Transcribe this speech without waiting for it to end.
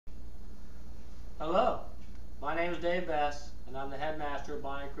Hello, my name is Dave Bess, and I'm the headmaster of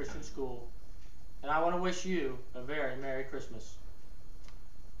Byne Christian School, and I want to wish you a very Merry Christmas.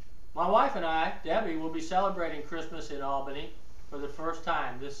 My wife and I, Debbie, will be celebrating Christmas in Albany for the first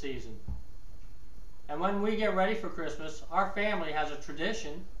time this season. And when we get ready for Christmas, our family has a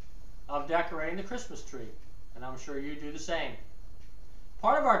tradition of decorating the Christmas tree, and I'm sure you do the same.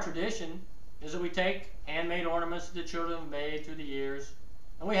 Part of our tradition is that we take handmade ornaments that the children have made through the years,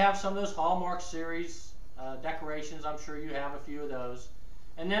 and we have some of those Hallmark series decorations. I'm sure you have a few of those.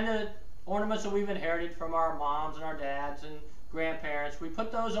 And then the ornaments that we've inherited from our moms and our dads and grandparents, we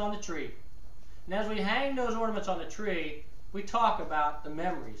put those on the tree. And as we hang those ornaments on the tree, we talk about the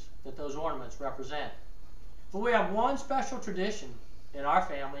memories that those ornaments represent. But we have one special tradition in our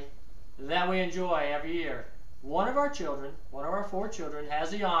family that we enjoy every year. One of our children, one of our 4 children, has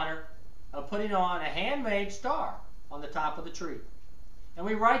the honor of putting on a handmade star on the top of the tree. And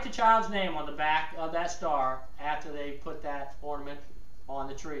we write the child's name on the back of that star after they put that ornament on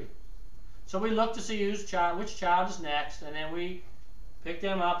the tree. So we look to see which child is next, and then we pick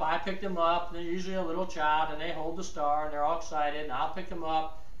them up. I pick them up, and they're usually a little child, and they hold the star, and they're all excited, and I'll pick them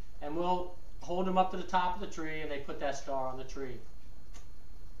up, and we'll hold them up to the top of the tree, and they put that star on the tree.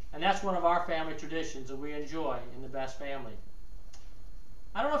 And that's one of our family traditions that we enjoy in the Best family.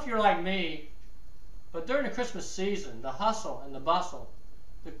 I don't know if you're like me, but during the Christmas season, the hustle and the bustle,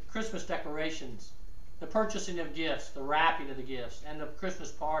 the Christmas decorations, the purchasing of gifts, the wrapping of the gifts, and the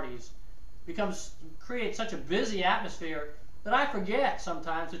Christmas parties create such a busy atmosphere that I forget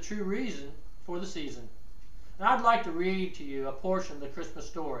sometimes the true reason for the season. And I'd like to read to you a portion of the Christmas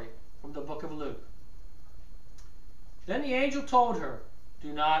story from the book of Luke. Then the angel told her,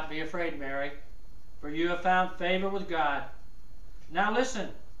 "Do not be afraid, Mary, for you have found favor with God. Now listen,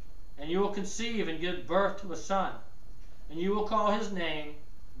 and you will conceive and give birth to a son, and you will call his name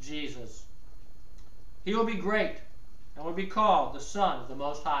Jesus. He will be great and will be called the Son of the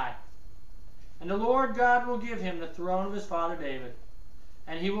Most High. And the Lord God will give him the throne of his father David,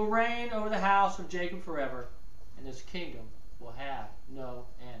 and he will reign over the house of Jacob forever, and his kingdom will have no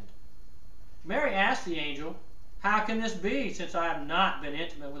end." Mary asked the angel, "How can this be, since I have not been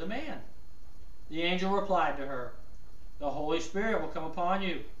intimate with a man?" The angel replied to her, "The Holy Spirit will come upon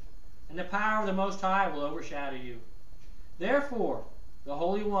you, and the power of the Most High will overshadow you. Therefore, the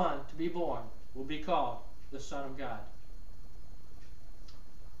Holy One to be born will be called the Son of God."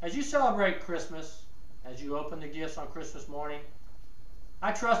 As you celebrate Christmas, as you open the gifts on Christmas morning,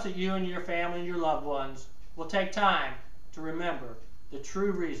 I trust that you and your family and your loved ones will take time to remember the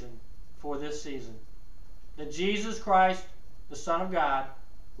true reason for this season. That Jesus Christ, the Son of God,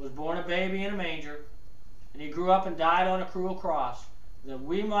 was born a baby in a manger, and he grew up and died on a cruel cross, that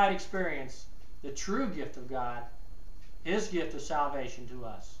we might experience the true gift of God, his gift of salvation to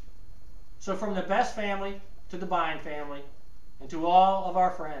us. So from the Best family to the Byne family, and to all of our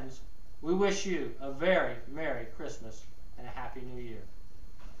friends, we wish you a very Merry Christmas and a Happy New Year.